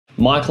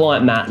My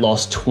client Matt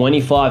lost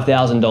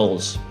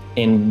 $25,000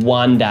 in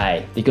one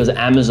day because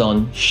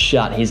Amazon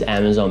shut his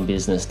Amazon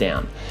business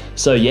down.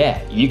 So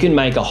yeah, you can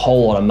make a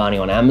whole lot of money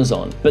on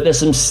Amazon, but there's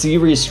some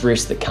serious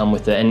risks that come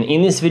with it. And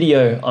in this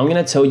video, I'm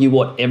gonna tell you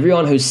what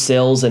everyone who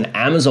sells an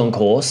Amazon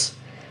course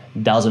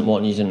doesn't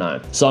want you to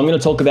know. So I'm gonna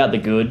talk about the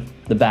good,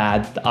 the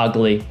bad, the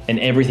ugly, and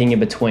everything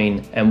in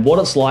between, and what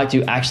it's like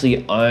to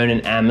actually own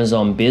an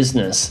Amazon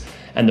business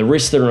and the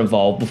risks that are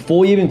involved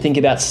before you even think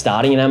about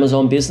starting an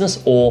Amazon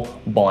business or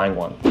buying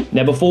one.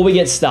 Now, before we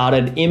get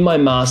started, in my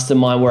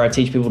mastermind where I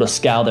teach people to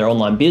scale their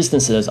online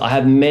businesses, I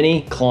have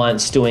many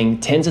clients doing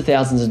tens of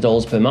thousands of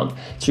dollars per month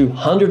to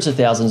hundreds of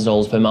thousands of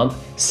dollars per month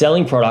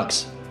selling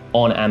products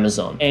on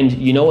Amazon. And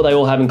you know what they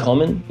all have in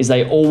common? Is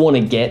they all want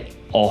to get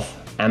off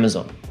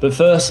Amazon. But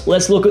first,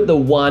 let's look at the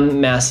one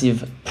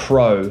massive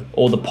pro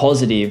or the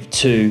positive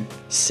to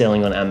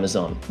selling on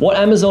Amazon. What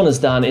Amazon has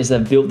done is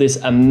they've built this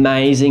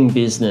amazing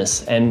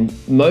business and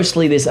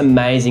mostly this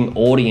amazing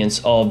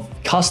audience of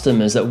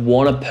customers that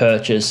want to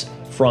purchase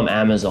from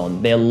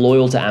Amazon. They're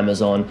loyal to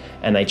Amazon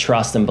and they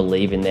trust and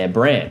believe in their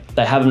brand.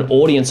 They have an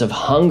audience of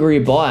hungry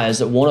buyers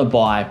that want to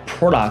buy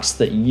products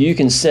that you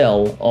can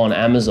sell on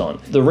Amazon.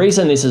 The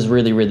reason this is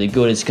really, really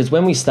good is because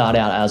when we start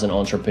out as an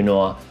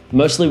entrepreneur,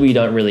 mostly we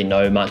don't really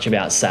know much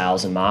about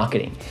sales and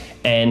marketing.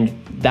 And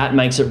that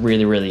makes it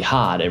really, really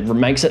hard. It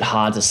makes it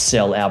hard to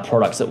sell our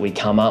products that we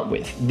come up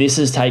with. This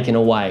is taken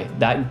away.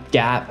 That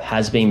gap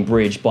has been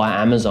bridged by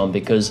Amazon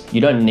because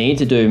you don't need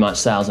to do much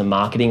sales and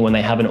marketing when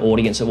they have an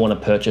audience that want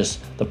to purchase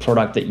the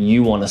product that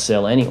you want to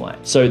sell anyway.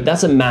 So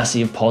that's a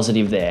massive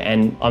positive there.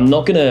 And I'm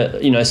not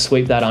gonna,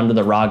 sweep that under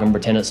the rug and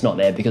pretend it's not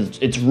there because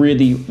it's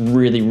really,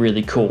 really,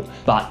 really cool.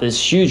 But there's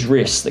huge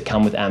risks that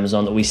come with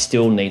Amazon that we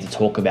still need to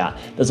talk about.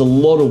 There's a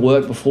lot of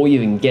work before you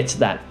even get to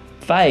that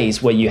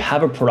phase where you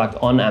have a product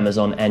on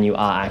Amazon and you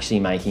are actually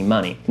making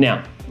money.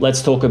 Now,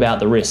 let's talk about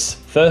the risks.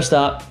 First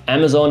up,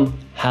 Amazon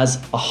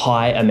has a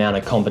high amount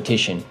of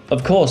competition.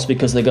 Of course,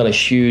 because they've got a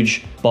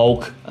huge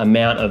bulk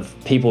amount of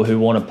people who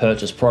want to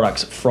purchase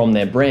products from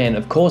their brand,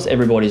 of course,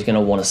 everybody's going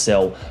to want to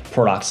sell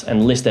products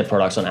and list their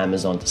products on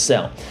Amazon to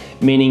sell.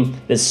 Meaning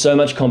there's so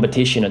much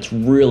competition, it's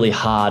really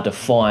hard to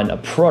find a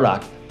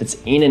product that's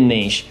in a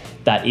niche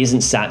that isn't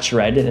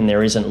saturated and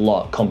there isn't a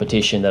lot of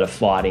competition that are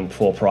fighting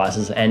for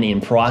prices and in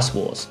price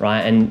wars,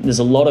 right? And there's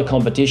a lot of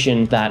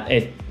competition that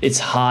it's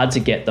hard to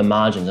get the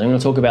margins. I'm gonna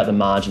talk about the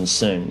margins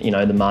soon,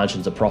 the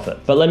margins of profit.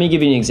 But let me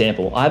give you an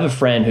example. I have a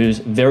friend who's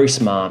very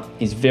smart,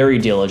 he's very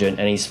diligent,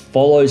 and he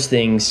follows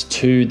things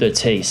to the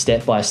T,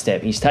 step by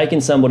step. He's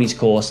taken somebody's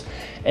course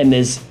and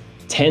there's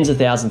tens of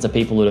thousands of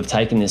people that have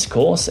taken this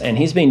course, and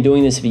he's been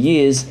doing this for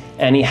years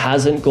and he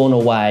hasn't gone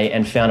away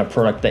and found a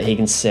product that he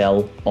can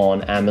sell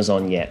on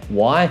Amazon yet.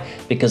 Why?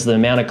 Because of the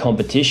amount of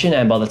competition,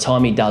 and by the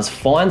time he does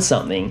find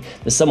something,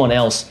 there's someone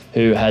else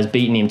who has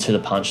beaten him to the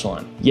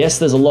punchline. Yes,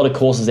 there's a lot of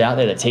courses out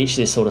there that teach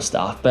this sort of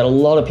stuff, but a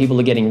lot of people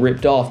are getting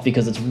ripped off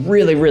because it's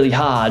really, really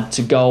hard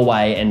to go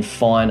away and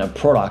find a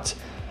product.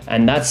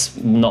 And that's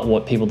not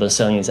what people that are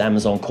selling these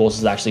Amazon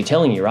courses are actually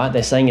telling you, right?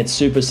 They're saying it's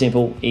super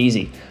simple,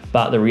 easy.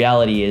 But the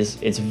reality is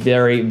it's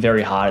very,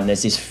 very hard, and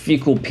there's this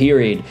fickle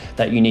period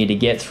that you need to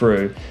get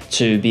through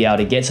to be able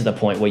to get to the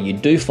point where you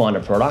do find a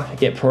product,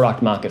 get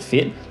product market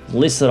fit,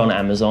 list it on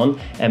Amazon,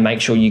 and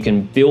make sure you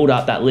can build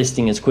up that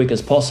listing as quick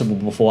as possible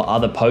before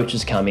other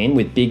poachers come in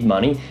with big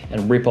money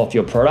and rip off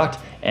your product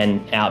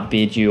and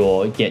outbid you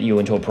or get you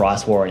into a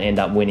price war and end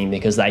up winning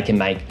because they can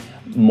make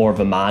more of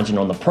a margin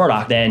on the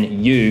product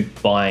than you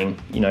buying,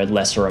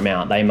 lesser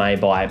amount. They may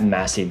buy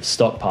massive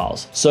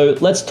stockpiles. So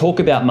let's talk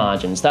about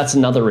margins. That's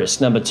another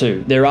risk. Number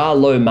two, there are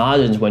low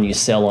margins when you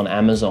sell on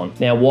Amazon.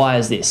 Now, why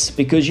is this?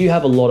 Because you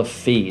have a lot of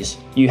fees.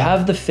 You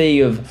have the fee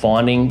of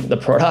finding the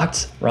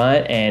product,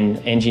 right? And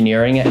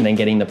engineering it and then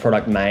getting the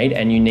product made.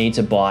 And you need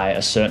to buy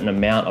a certain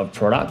amount of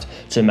product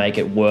to make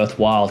it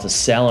worthwhile to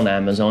sell on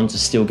Amazon to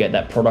still get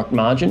that product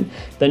margin.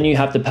 Then you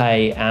have to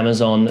pay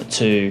Amazon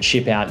to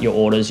ship out your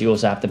orders. You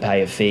also have to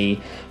pay a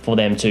fee for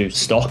them to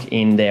stock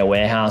in their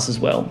warehouse as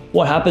well.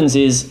 What happens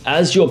is,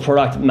 as your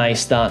product may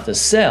start to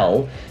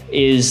sell,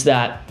 is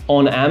that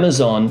on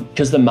Amazon,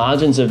 because the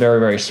margins are very,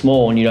 very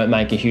small and you don't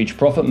make a huge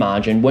profit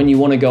margin, when you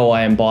want to go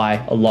away and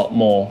buy a lot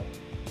more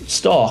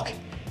stock,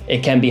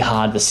 it can be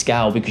hard to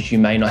scale because you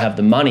may not have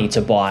the money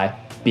to buy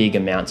big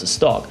amounts of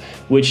stock,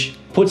 which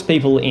puts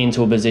people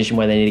into a position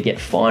where they need to get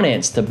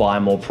financed to buy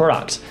more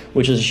products,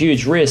 which is a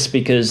huge risk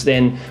because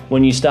then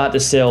when you start to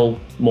sell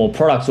more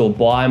products or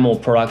buy more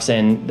products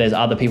and there's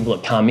other people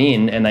that come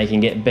in and they can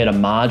get better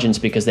margins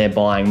because they're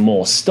buying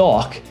more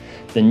stock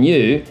than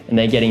you and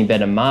they're getting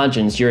better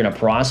margins, you're in a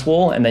price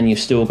war and then you've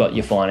still got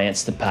your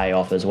finance to pay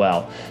off as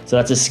well. So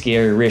that's a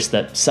scary risk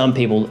that some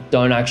people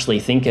don't actually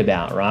think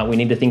about, right? We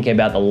need to think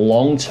about the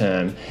long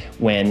term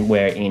when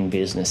we're in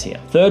business here.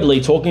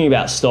 Thirdly, talking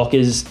about stock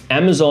is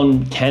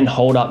Amazon can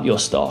hold up your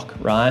stock,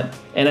 right?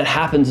 And it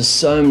happened to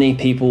so many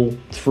people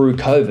through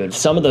COVID.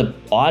 Some of the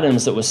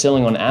items that were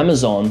selling on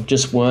Amazon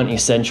just weren't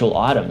essential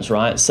items,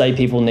 right? Say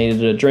people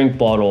needed a drink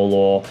bottle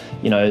or,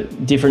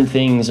 different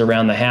things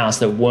around the house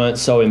that weren't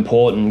so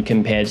important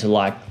compared to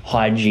like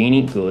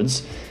hygienic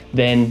goods,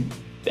 then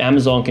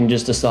Amazon can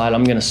just decide,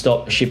 I'm going to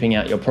stop shipping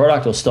out your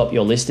product or stop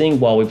your listing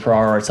while we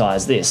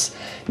prioritize this.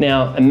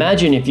 Now,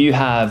 imagine if you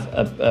have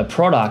a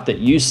product that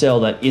you sell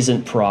that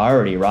isn't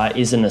priority, right?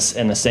 Isn't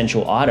an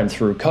essential item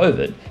through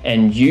COVID,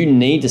 and you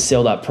need to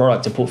sell that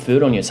product to put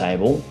food on your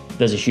table.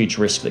 There's a huge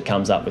risk that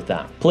comes up with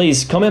that.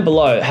 Please comment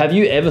below, have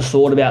you ever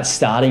thought about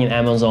starting an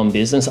Amazon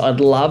business?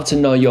 I'd love to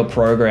know your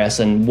progress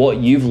and what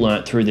you've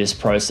learned through this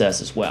process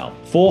as well.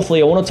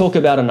 Fourthly, I want to talk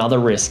about another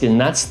risk,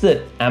 and that's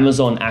that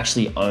Amazon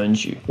actually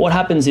owns you. What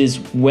happens is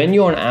when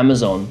you're on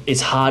Amazon,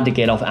 it's hard to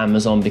get off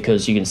Amazon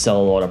because you can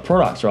sell a lot of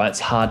products, right? It's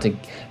hard to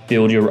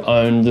build your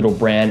own little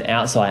brand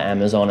outside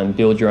Amazon and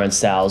build your own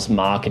sales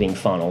marketing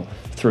funnel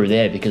through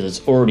there because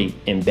it's already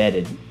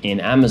embedded in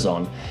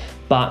Amazon.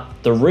 But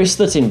the risk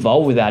that's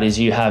involved with that is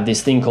you have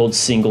this thing called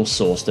single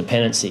source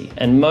dependency.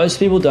 And most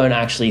people don't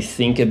actually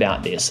think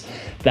about this,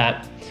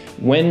 that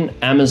when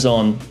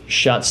Amazon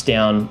shuts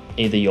down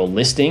either your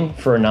listing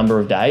for a number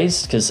of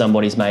days because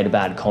somebody's made a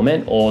bad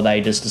comment, or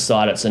they just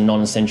decide it's a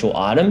non-essential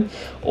item,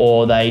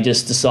 or they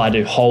just decide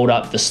to hold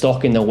up the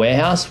stock in the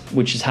warehouse,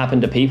 which has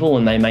happened to people,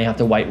 and they may have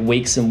to wait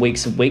weeks and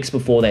weeks and weeks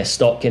before their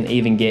stock can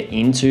even get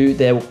into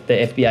their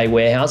FBA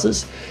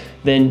warehouses,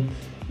 then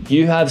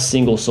you have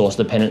single source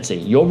dependency.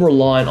 You're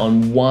reliant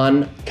on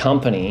one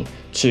company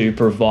to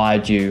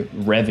provide you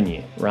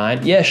revenue,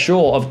 right? Yeah,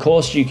 sure, of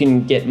course you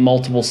can get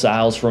multiple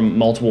sales from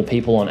multiple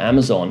people on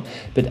Amazon,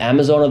 but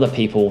Amazon are the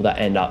people that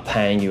end up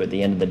paying you at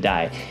the end of the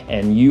day,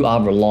 and you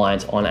are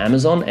reliant on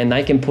Amazon, and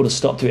they can put a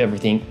stop to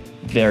everything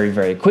very,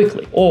 very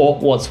quickly. Or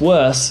what's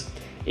worse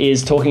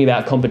is, talking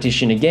about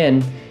competition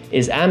again,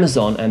 is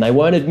Amazon, and they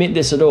won't admit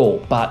this at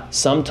all, but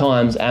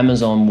sometimes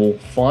Amazon will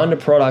find a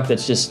product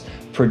that's just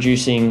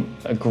producing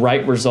a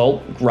great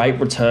result, great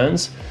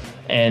returns,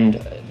 and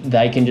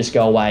they can just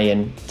go away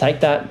and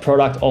take that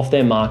product off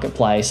their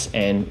marketplace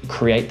and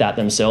create that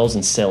themselves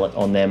and sell it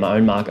on their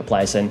own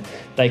marketplace. And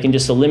they can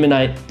just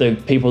eliminate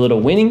the people that are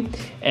winning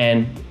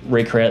and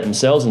recreate it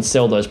themselves and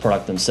sell those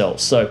products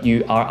themselves. So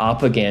you are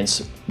up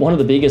against one of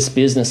the biggest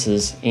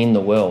businesses in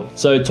the world.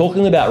 So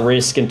talking about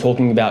risk and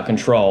talking about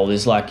control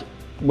is like,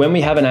 when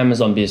we have an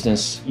Amazon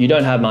business, you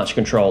don't have much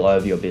control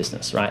over your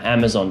business, right?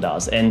 Amazon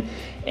does. And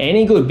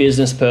any good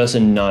business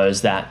person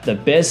knows that the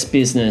best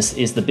business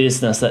is the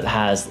business that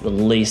has the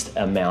least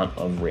amount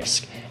of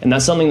risk. And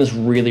that's something that's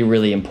really,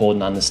 really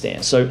important to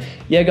understand. So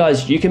yeah,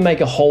 guys, you can make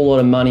a whole lot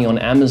of money on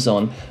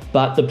Amazon,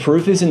 but the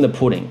proof is in the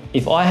pudding.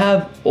 If I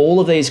have all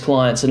of these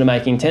clients that are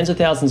making tens of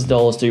thousands of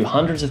dollars to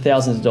hundreds of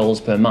thousands of dollars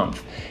per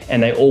month,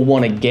 and they all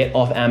want to get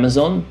off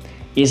Amazon,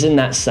 isn't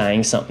that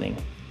saying something?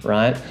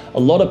 Right? A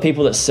lot of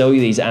people that sell you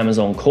these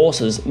Amazon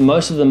courses,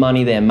 most of the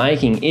money they're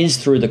making is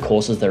through the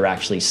courses they're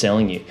actually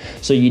selling you.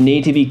 So you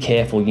need to be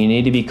careful. You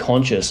need to be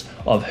conscious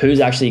of who's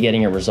actually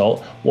getting a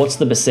result. What's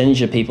the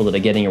percentage of people that are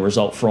getting a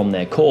result from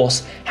their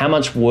course? How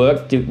much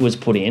work was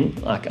put in?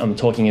 Like, I'm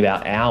talking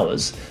about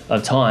hours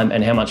of time,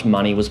 and how much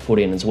money was put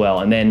in as well.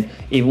 And then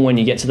even when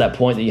you get to that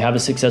point that you have a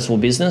successful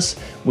business,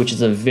 which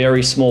is a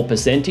very small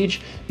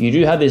percentage, you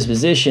do have this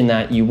position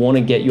that you want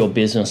to get your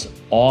business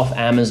off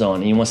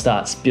Amazon, and you want to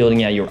start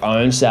building out your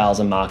own sales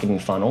and marketing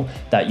funnel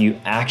that you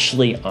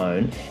actually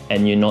own,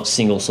 and you're not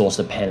single source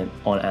dependent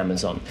on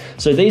Amazon.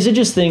 So these are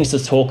just things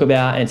to talk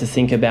about and to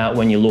think about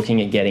when you're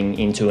looking at getting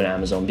into an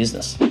Amazon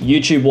business.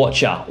 YouTube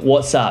watcher,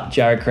 what's up?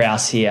 Jared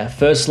Krause here.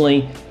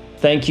 Firstly,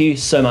 thank you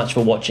so much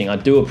for watching. I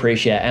do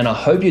appreciate it, and I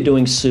hope you're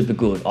doing super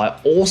good. I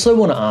also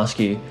want to ask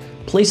you,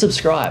 please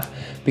subscribe,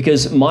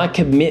 because my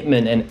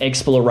commitment and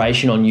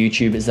exploration on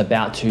YouTube is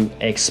about to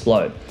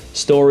explode.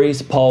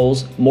 Stories,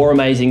 polls, more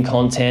amazing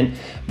content,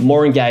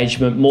 more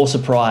engagement, more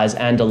surprise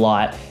and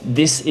delight.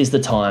 This is the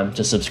time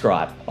to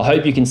subscribe. I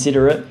hope you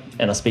consider it,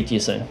 and I'll speak to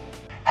you soon.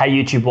 Hey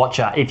YouTube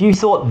watcher, if you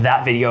thought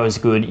that video was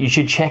good, you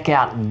should check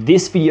out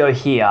this video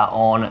here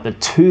on the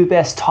 2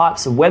 best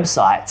types of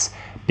websites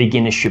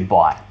beginners should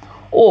buy.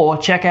 Or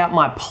check out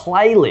my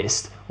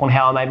playlist on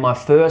how I made my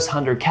first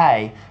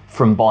 100K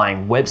from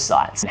buying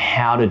websites and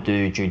how to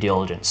do due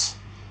diligence.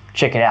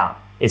 Check it out.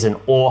 It's an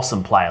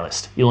awesome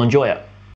playlist. You'll enjoy it.